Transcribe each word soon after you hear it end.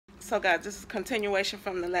So guys, this is a continuation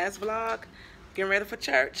from the last vlog. Getting ready for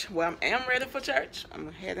church. Well, I am ready for church. I'm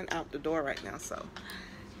heading out the door right now. So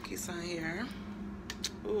Keason here.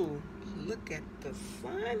 Ooh, look at the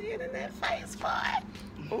sun hitting that face, boy.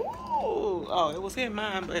 Ooh. Oh, it was hitting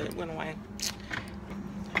mine, but it went away.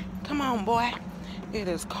 Come on, boy. It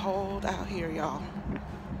is cold out here, y'all.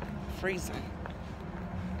 Freezing.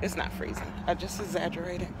 It's not freezing. I just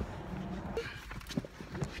exaggerated.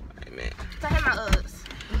 Amen. So I have my Uggs.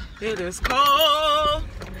 It is cold.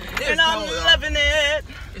 And I'm loving it.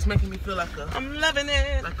 It's making me feel like I'm loving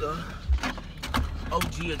it. Like a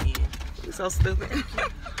OG again. You're so stupid.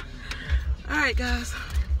 Alright, guys.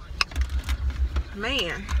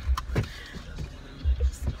 Man.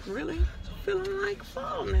 It's really feeling like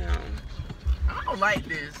fall now. I don't like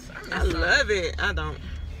this. I love it. I don't.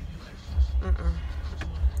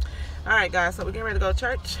 Alright, guys. So we're getting ready to go to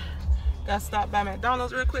church. Got to stop by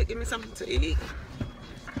McDonald's real quick. Give me something to eat.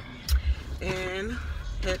 And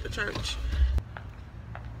head to church.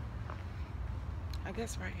 I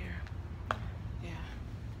guess right here. Yeah.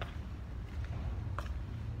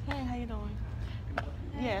 Hey, how you doing?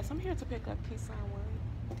 Hey. Yes, I'm here to pick up Keason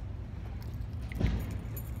Wood.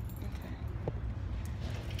 Okay.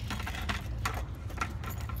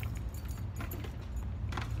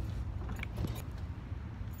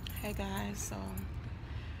 Hey guys, so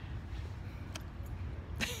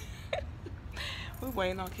we're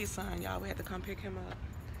waiting on Keason, y'all. We had to come pick him up.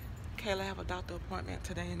 Khayla have a doctor appointment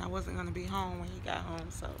today, and I wasn't gonna be home when he got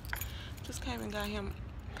home, so just came and got him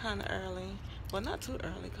kind of early. Well, not too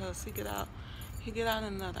early, cause he get out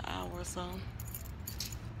in another hour, so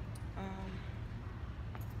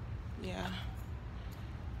yeah,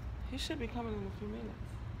 he should be coming in a few minutes.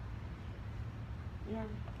 Yeah,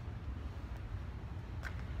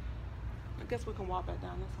 I guess we can walk back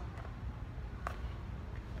down this way.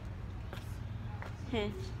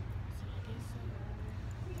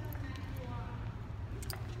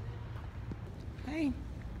 Hey,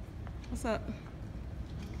 what's up?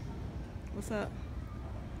 What's up?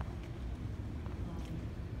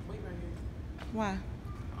 Wait right here. Why? I'm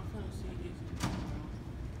trying to see this.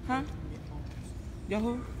 Huh? Yo,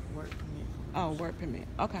 who? Work permit. Oh, work permit.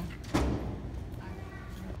 Okay.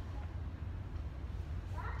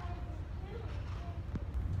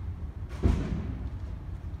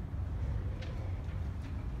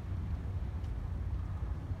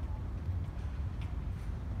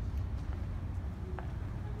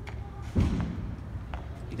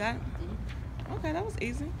 You got it? Mm-hmm. Okay, that was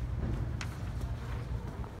easy.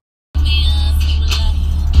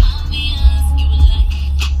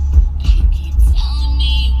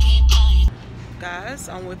 Guys,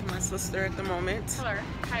 I'm with my sister at the moment. Hello,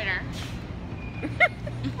 Khayla.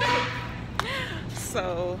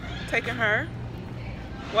 So, taking her.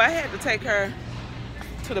 Well, I had to take her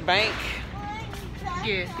to the bank.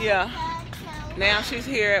 Yes. Yeah. Now she's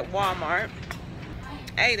here at Walmart.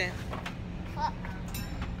 Aiden.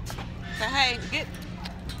 Say hey.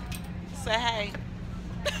 Say hey.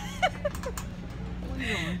 What are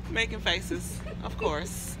you doing? Making faces, of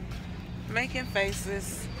course. Making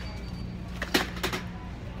faces.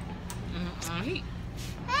 Hey.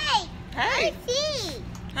 Hey. See.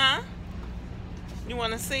 Huh? You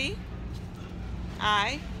want to see?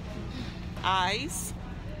 Eyes.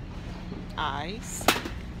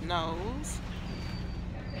 Nose.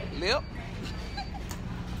 Lip.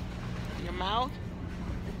 Your mouth.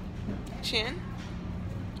 Chin.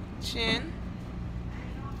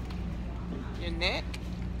 Your neck.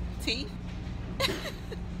 Teeth.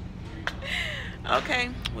 Okay,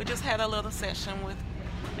 we just had a little session with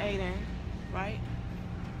Aiden, right?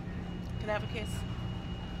 Can I have a kiss?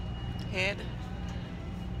 Head.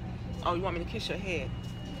 Oh, you want me to kiss your head?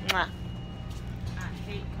 Mwah. I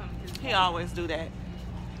hate coming to the He always do that.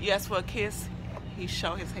 You ask for a kiss, he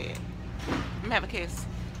show his head. Let me have a kiss.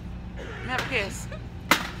 Let me have a kiss.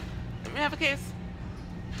 Let me have a kiss.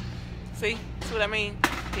 See what I mean?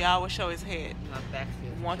 He always show his head.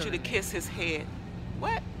 Want you to kiss his head.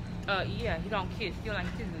 What? Yeah, he don't kiss. You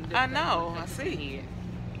like kissing. I know. I see.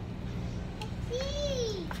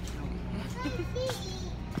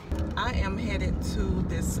 I am headed to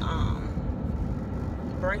this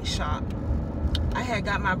brace shop. I had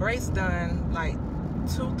got my brace done like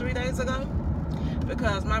 2-3 days ago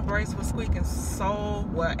because my brace was squeaking so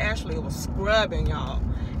well. Actually, it was scrubbing, y'all.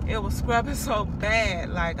 It was scrubbing so bad.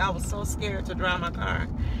 Like, I was so scared to drive my car,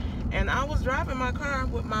 and I was driving my car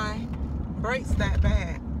with my brakes that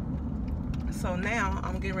bad. So now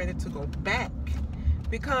I'm getting ready to go back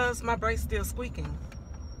because my brakes still squeaking.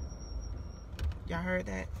 Y'all heard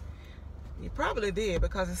that? You probably did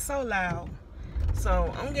because it's so loud.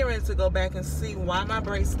 So I'm getting ready to go back and see why my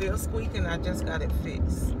brake's still squeaking. I just got it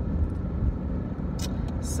fixed.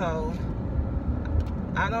 So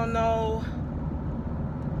I don't know.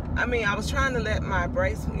 I mean, I was trying to let my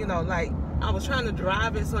brakes, you know, like I was trying to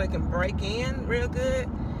drive it so it can break in real good,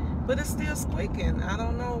 but it's still squeaking. I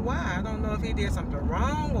don't know why. I don't know if he did something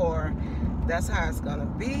wrong or that's how it's gonna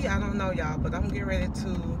be. I don't know, y'all, but I'm getting ready to,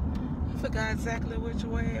 I forgot exactly which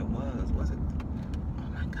way it was. Was it? Oh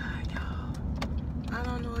my God, y'all. I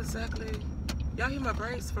don't know exactly. Y'all hear my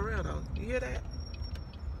brakes for real though? You hear that?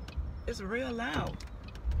 It's real loud.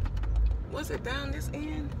 Was it down this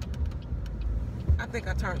end? I think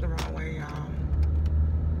I turned the wrong way, y'all.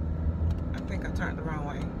 I think I turned the wrong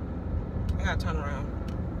way. I gotta turn around.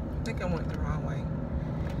 I think I went the wrong way.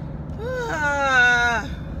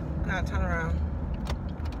 Gotta turn around.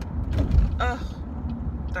 Ugh,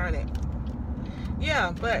 darn it.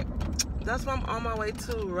 Yeah, but that's what I'm on my way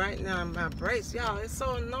to right now. My brakes, y'all, it's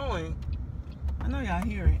so annoying. I know y'all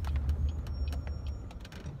hear it.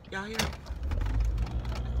 Y'all hear it?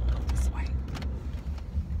 Go this way.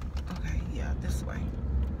 Okay, yeah, this way.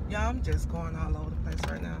 Y'all, I'm just going all over the place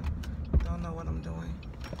right now. Don't know what I'm doing.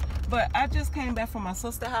 But I just came back from my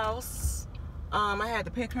sister's house. I had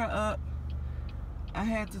to pick her up. I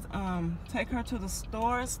had to take her to the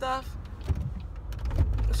store and stuff.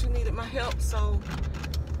 She needed my help, so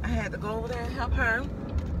I had to go over there and help her.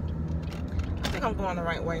 I think I'm going the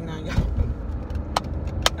right way now, y'all.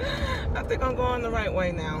 I think I'm going the right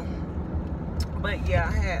way now. But yeah,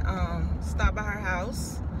 I had stopped by her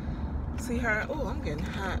house, see her. Oh, I'm getting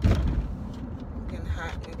hot. I'm getting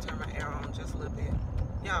hot. Let me turn my air on just a little bit.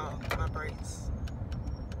 Y'all, my brakes.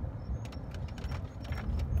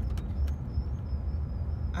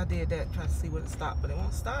 I did that, try to see what it stopped, but it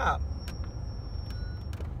won't stop.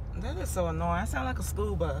 That is so annoying. I sound like a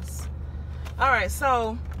school bus. Alright,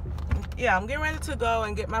 so yeah, I'm getting ready to go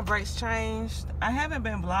and get my brakes changed. I haven't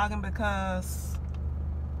been vlogging because,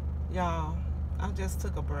 y'all, I just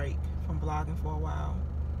took a break from vlogging for a while.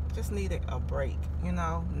 Just needed a break, you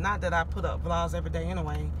know. Not that I put up vlogs every day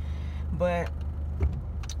anyway, but,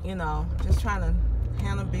 you know, just trying to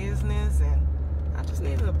handle business, and I just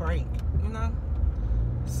needed a break, you know.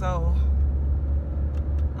 So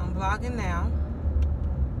I'm vlogging now.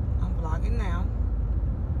 I'm vlogging now.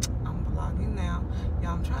 I'm vlogging now.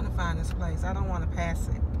 Y'all, I'm trying to find this place. I don't want to pass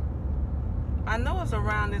it. I know it's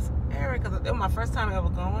around this area because it was my first time ever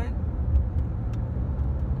going.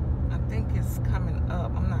 I think it's coming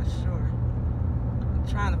up. I'm not sure. I'm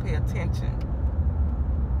trying to pay attention.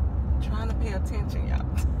 I'm trying to pay attention, y'all.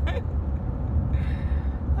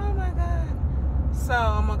 Oh my God. So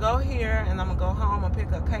I'm gonna go here and I'm gonna go home and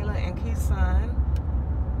pick up Khayla and Keason,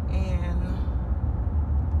 and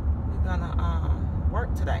we're gonna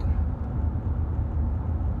work today.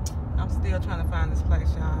 I'm still trying to find this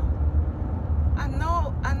place, y'all. I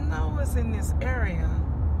know it's in this area.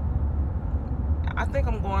 I think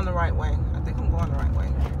I'm going the right way. I think I'm going the right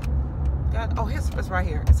way. God, oh, it's right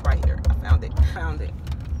here. It's right here. I found it. Found it.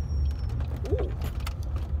 Ooh.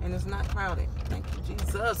 And it's not crowded. Thank you,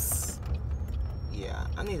 Jesus. Yeah,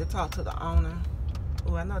 I need to talk to the owner.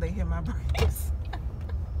 Oh, I know they hear my brakes.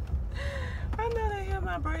 I know they hear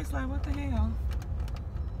my brakes. Like, what the hell?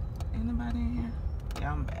 Anybody in here?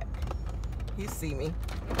 Yeah, I'm back. He see me.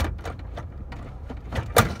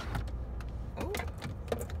 Oh. Okay.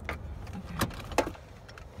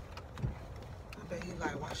 I bet he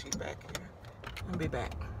like, why she back here? I'll be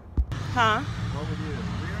back. Huh? What was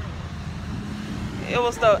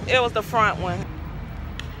it? It was the front one.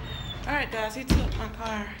 All right, guys, he took my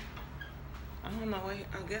car. I don't know.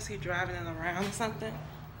 I guess he's driving it around or something.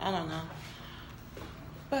 I don't know.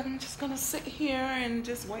 But I'm just gonna sit here and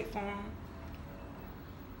just wait for him.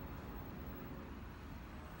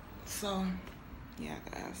 So, yeah,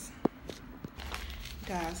 guys.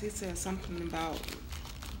 Guys, he said something about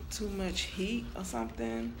too much heat or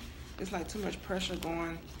something. It's like too much pressure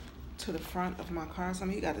going to the front of my car. So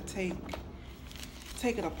he got to take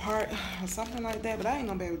it apart or something like that, but I ain't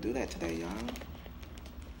gonna be able to do that today, y'all. I'm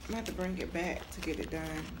gonna have to bring it back to get it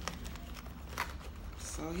done.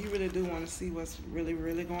 So he really do want to see what's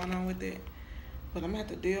really going on with it, but I'm gonna have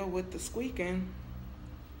to deal with the squeaking.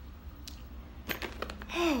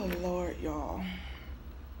 Oh Lord, y'all, I'm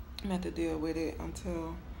gonna have to deal with it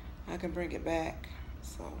until I can bring it back.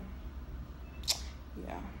 So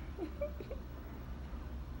yeah.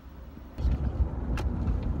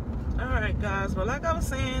 Alright, guys, well, like I was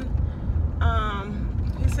saying,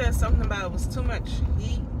 he said something about it was too much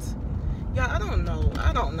heat. Y'all, I don't know.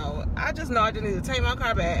 I just know I just need to take my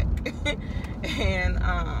car back and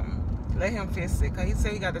let him fix it. Because he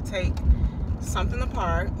said he got to take something to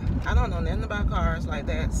park. I don't know nothing about cars like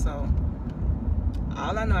that, so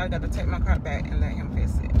all I know, I got to take my car back and let him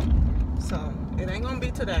fix it. So it ain't gonna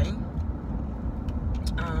be today,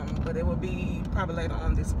 but it will be probably later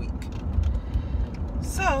on this week.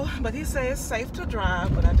 So, but he says it's safe to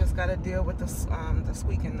drive, but I just gotta deal with the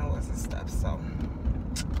squeaking noise and stuff. So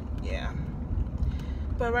yeah.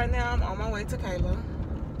 But right now I'm on my way to Khayla,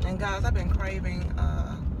 and guys, I've been craving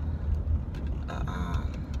a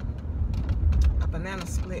banana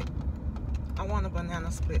split. I want a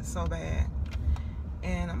banana split so bad,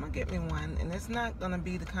 and I'm gonna get me one. And it's not gonna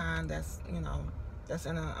be the kind that's, you know, that's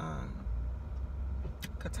in a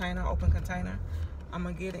container, open container. I'm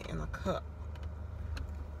gonna get it in a cup,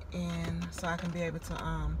 and so I can be able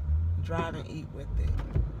to drive and eat with it.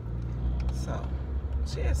 So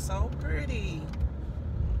she is so pretty.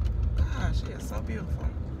 Gosh, she is so beautiful.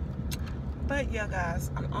 But yeah,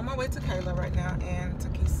 guys, I'm on my way to Khayla right now, and to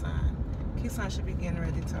Keason. Keason should be getting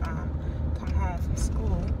ready to come home from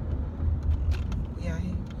school. Yeah,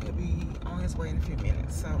 he'll be on his way in a few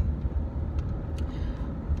minutes. So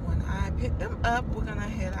when I pick them up, we're gonna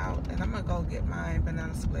head out, and I'm gonna go get my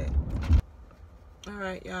banana split. All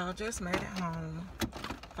right, y'all, just made it home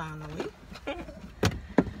finally.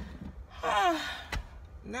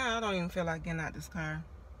 Now I don't even feel like getting out this car.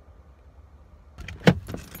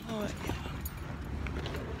 Oh, yeah.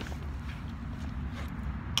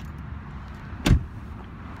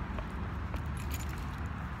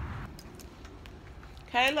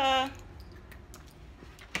 Khayla.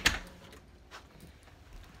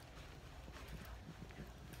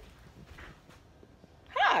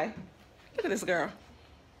 Hi. Look at this girl.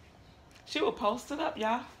 She was posted up,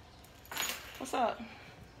 y'all. What's up?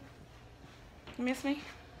 You miss me?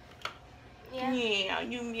 Yeah. Yeah,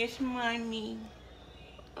 you miss mommy.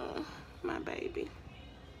 My baby.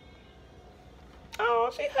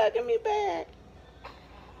 Oh, she hugging me back.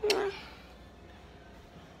 Mwah.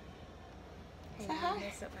 Say hi.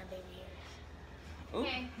 Mess up my baby ears. Ooh,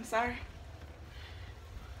 I'm sorry.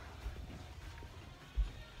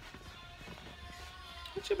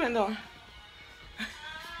 What you been doing?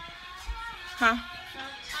 Huh?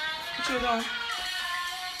 What you doing?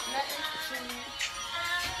 Nothing.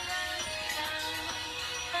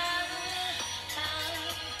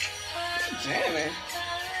 Jamming.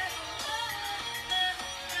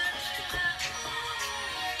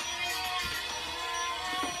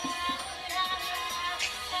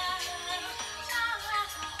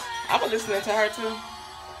 I was listening to her too.